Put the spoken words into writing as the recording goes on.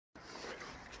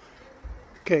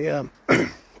Okay, There's a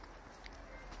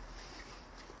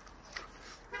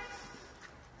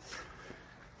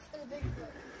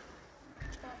Bigfoot.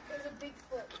 There's a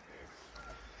Bigfoot.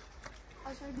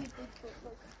 I'll show you Bigfoot.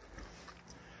 Look.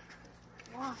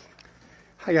 Wow.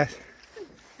 hi guys.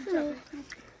 Hello.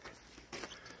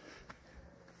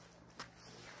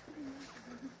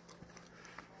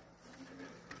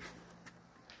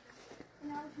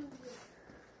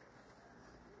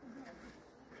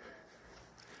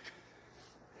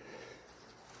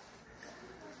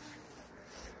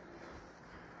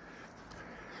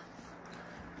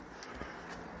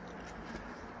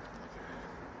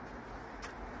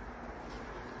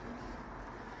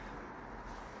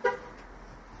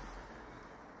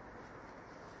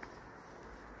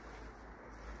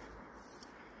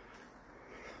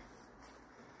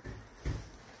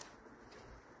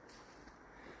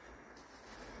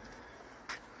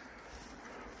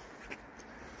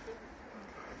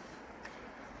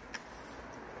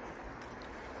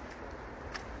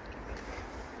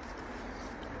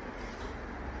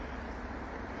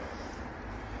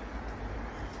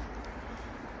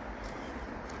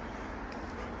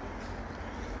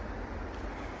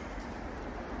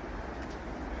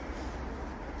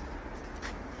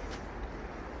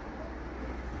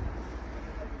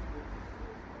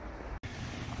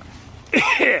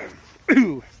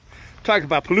 Talk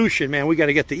about pollution, man. We got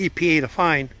to get the EPA to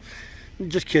fine.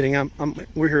 Just kidding.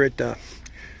 We're here at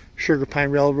Sugar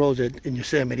Pine Railroad in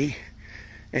Yosemite,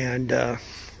 and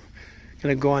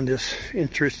gonna go on this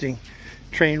interesting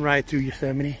train ride through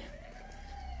Yosemite.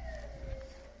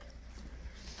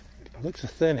 It looks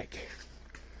authentic.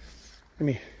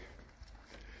 Let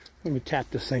me tap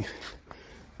this thing.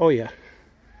 Oh yeah,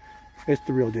 it's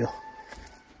the real deal.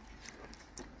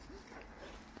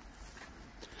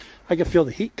 I can feel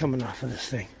the heat coming off of this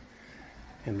thing.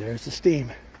 And there's the steam.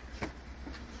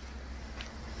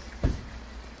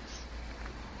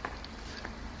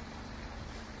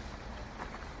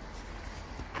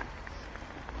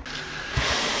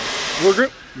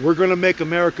 We're going to make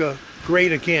America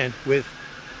great again with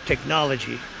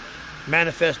technology.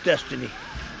 Manifest destiny.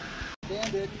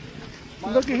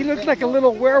 Look, he looks like a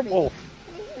little werewolf.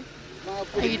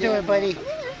 How you doing, buddy?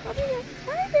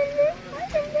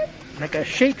 Like a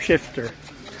shapeshifter.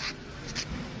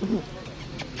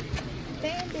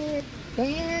 Bandit,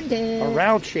 Bandit. A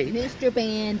round shape. Mr.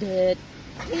 Bandit.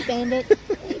 Hey, Bandit.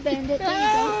 Hey, Bandit. There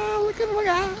you go. Look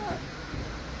at him.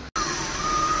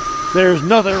 There's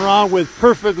nothing wrong with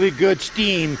perfectly good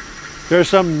steam. There's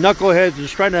some knuckleheads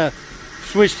that's trying to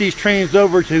switch these trains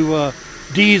over to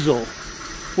diesel.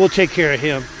 We'll take care of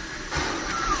him.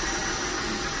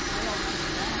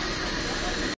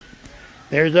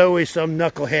 There's always some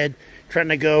knucklehead trying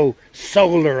to go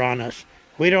solar on us.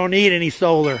 We don't need any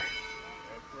solar.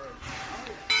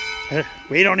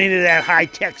 We don't need any of that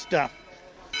high-tech stuff.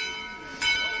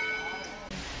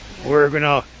 We're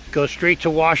gonna go straight to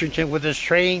Washington with this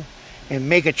train and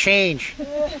make a change.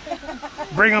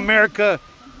 Bring America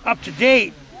up to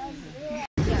date.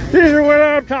 This is what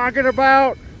I'm talking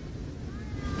about.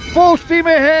 Full steam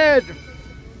ahead.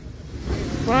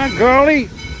 Come on, girlie.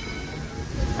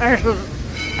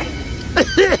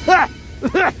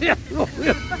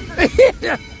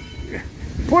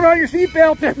 Put on your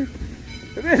seatbelt.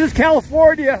 This is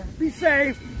California. Be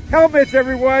safe. Helmets,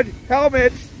 everyone.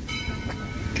 Helmets.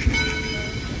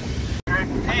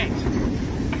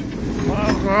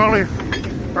 Oh, golly.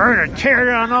 We're going to tear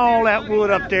down all that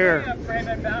wood up there.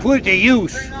 Put it to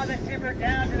use.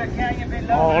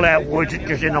 All that wood's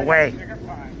just in the way.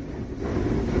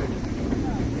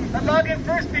 The logging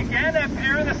first began up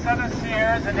here in the Southern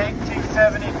Sierras in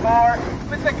 1874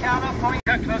 with the California.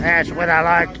 That's what I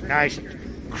like. Nice,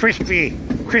 crispy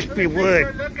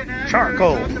wood.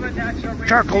 Charcoal.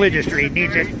 Charcoal industry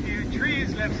needs it. Few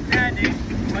trees left standing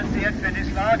once they had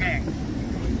finished logging.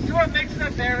 So what makes a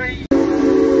very...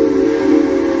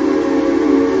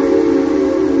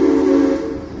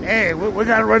 Hey, we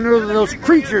gotta run into those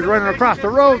creatures running across the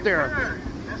road there.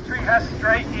 This tree has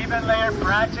straight, even layered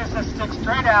branches that stick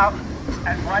straight out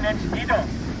and 1-inch needles.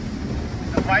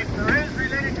 The white fir is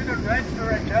related to the red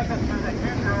fir and Douglas fir that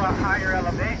do grow at higher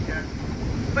elevation.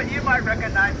 But you might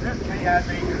recognize this tree as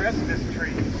a Christmas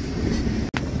tree.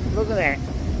 Look at that.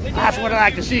 That's what I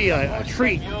like to see, a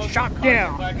tree shot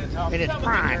down in its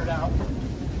prime.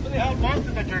 They held most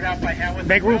of the dirt out by hand with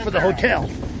Make room for the hotel.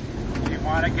 You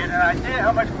want to get an idea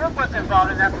how much work was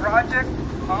involved in that project?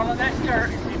 All of that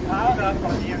dirt is piled up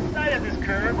on the inside of this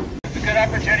curve. It's a good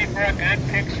opportunity for a good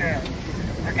picture.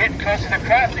 We're getting close to the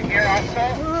crossing here also.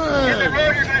 In the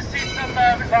road you're going to see some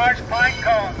large pine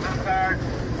cones. Those are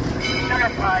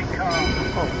sugar pine cone?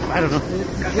 Oh, I don't know.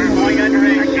 Because we're going under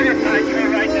a sugar pine tree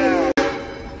right now.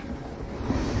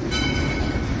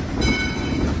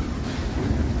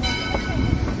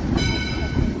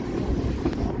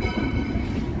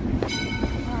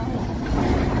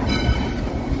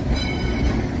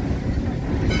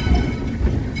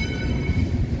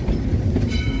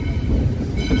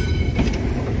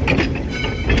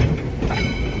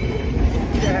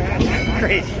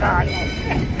 Great shot.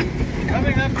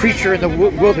 Coming up Creature in the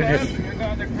wilderness. We're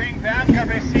going to green back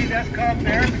cover seed that's called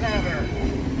bear clover.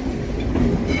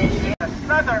 The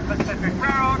Southern Pacific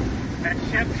Railroad and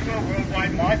shipped to a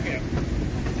worldwide market.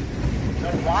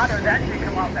 The water that should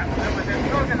come off that wood was then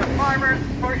sold to the farmers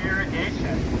for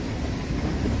irrigation.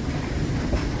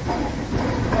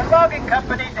 The logging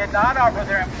company did not offer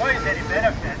their employees any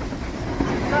benefits,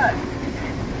 but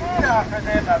did offer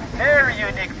them a very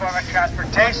unique form of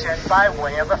transportation by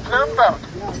way of a flume boat.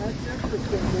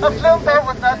 A flume boat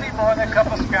was nothing more than a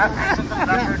couple scrap pieces of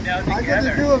lumber nailed together. I'm going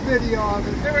to do a video of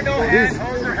it. There were no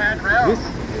handholds or handrails.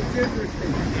 It's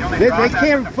interesting. The only They drawback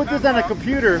can't with put the this on a flume boat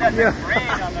computer. is that Yeah. the grade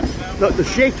on the flume The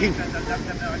shaking. because of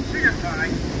the sugar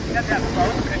pine, that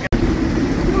boat could get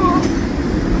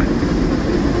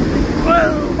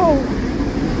Oh.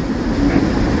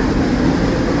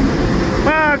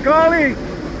 My golly,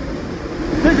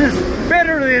 this is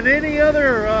better than any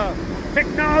other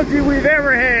technology we've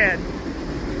ever had.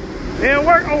 Yeah,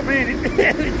 work. Oh man,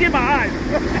 it's in my eyes.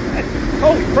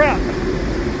 Holy crap!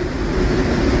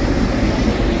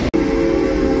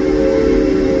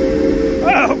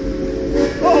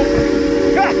 Oh,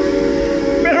 God!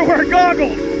 Better wear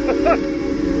goggles.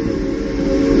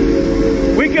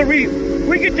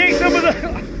 We can take some of the.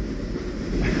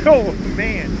 Oh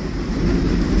man.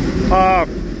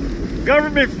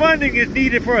 Government funding is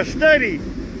needed for a study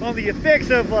on the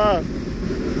effects of,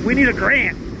 we need a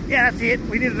grant. Yeah, that's it.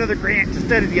 We need another grant to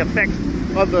study the effects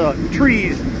of the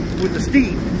trees with the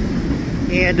steam.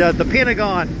 And the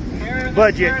Pentagon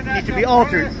budget needs to be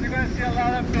altered. You're going to see a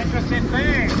lot of interesting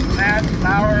things. Plants,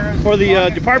 flowers. For the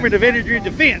Department of Energy and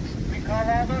Defense. We call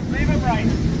all those leave it right.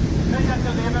 They have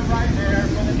to leave it right there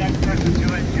for the next person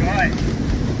to enjoy.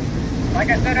 Like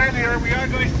I said earlier, we are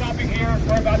going to be stopping here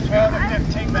for about 12 or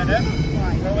 15 minutes.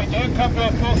 When we do come to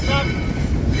a full stop,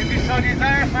 if you so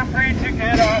desire, feel free to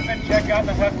get off and check out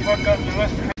the West Fork of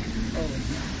Lewis.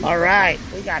 All right,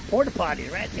 we got porta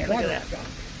potties right there. Look at that.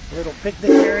 Little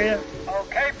picnic area.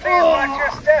 Okay, please watch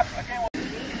your step. Okay.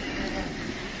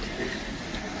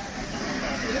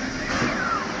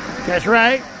 That's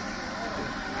right.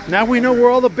 Now we know where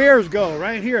all the bears go,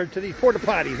 right here to these porta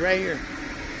potties, right here.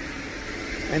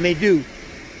 And they do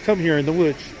come here in the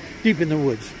woods, deep in the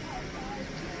woods.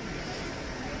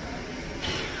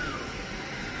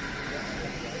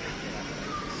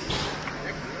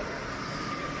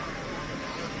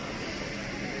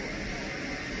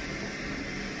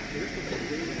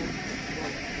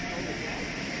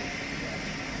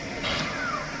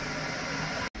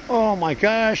 Oh my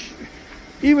gosh.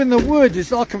 Even the woods,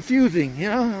 it's all confusing, you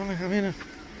know? I mean,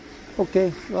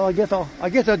 okay, well, I guess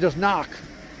I'll just knock.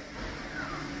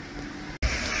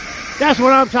 That's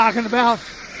what I'm talking about.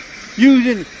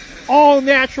 Using all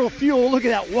natural fuel. Look at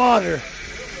that water.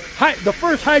 The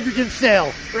first hydrogen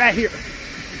cell right here.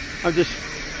 I'm just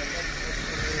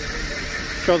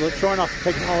showing off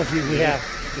the technology we have.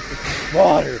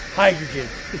 Water, hydrogen,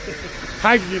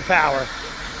 hydrogen power.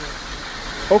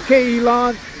 Okay,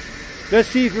 Elon, let's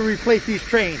see if we replace these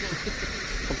trains.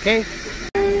 Okay?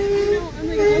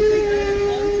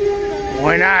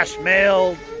 When I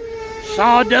smell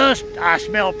sawdust, I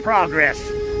smell progress.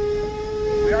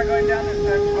 We are going down this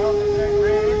 12th road.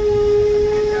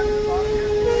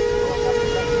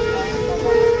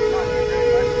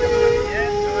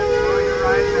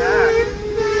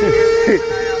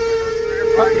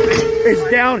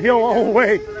 It's downhill all the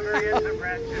way.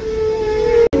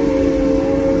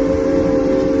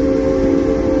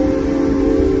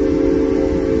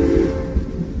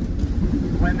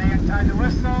 When they untie the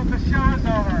whistle, the show is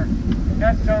over.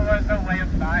 That show was a way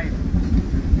of life.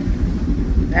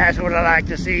 That's what I like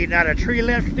to see. Not a tree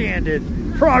left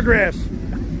standing. Progress.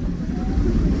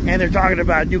 And they're talking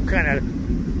about new kind of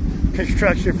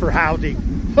construction for housing.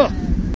 Huh.